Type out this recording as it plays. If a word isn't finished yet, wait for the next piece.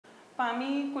Para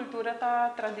mim, cultura tá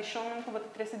tradição não que você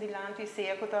traz adiante,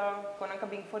 seja que tá quando que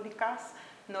bem for de casa,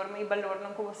 norma e valor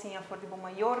não que você for de bom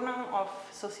maior não ou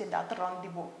sociedade rond de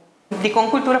bom.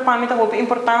 Dicon cultura para mim tá muito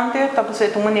importante, tá por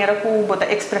ser uma maneira que você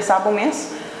expressar bom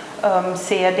mês,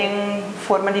 seja de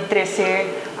forma de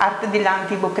trazer arte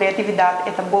adiante, boa criatividade,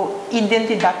 é boa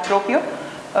identidade própria,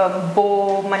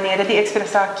 boa maneira de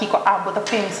expressar Kico a você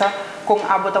pensa, com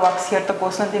a você vai certa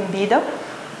coisa na vida,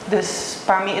 então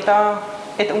para mim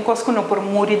é uma coisa que não por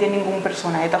morrer de nenhuma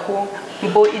pessoa, é com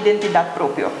boa identidade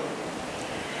própria.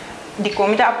 De como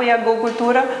me apoiar a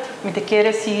cultura, me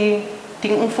quer se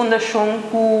tem uma fundação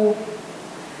que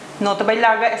não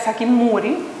trabalha essa aqui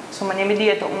morre, só maneira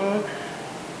de uma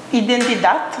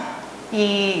identidade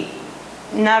e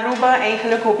na rua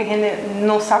eigenlijk hoop ik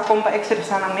não sabe como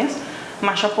expressar na mes,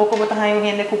 mas a pouco você tem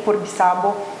gente que por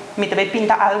bisabo me também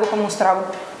pinta algo para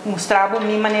mostrar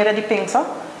minha maneira de pensar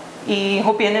e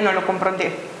hoop gente não lo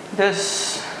compreende. Então,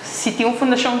 se tem uma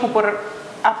fundação que por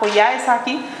apoiar isso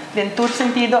aqui, em todo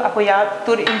sentido apoiar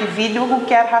todo indivíduo que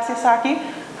quer fazer isso aqui,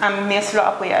 a mim mesmo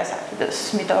apoiar isso aqui. Então,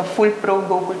 me dá full pro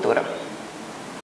go cultura.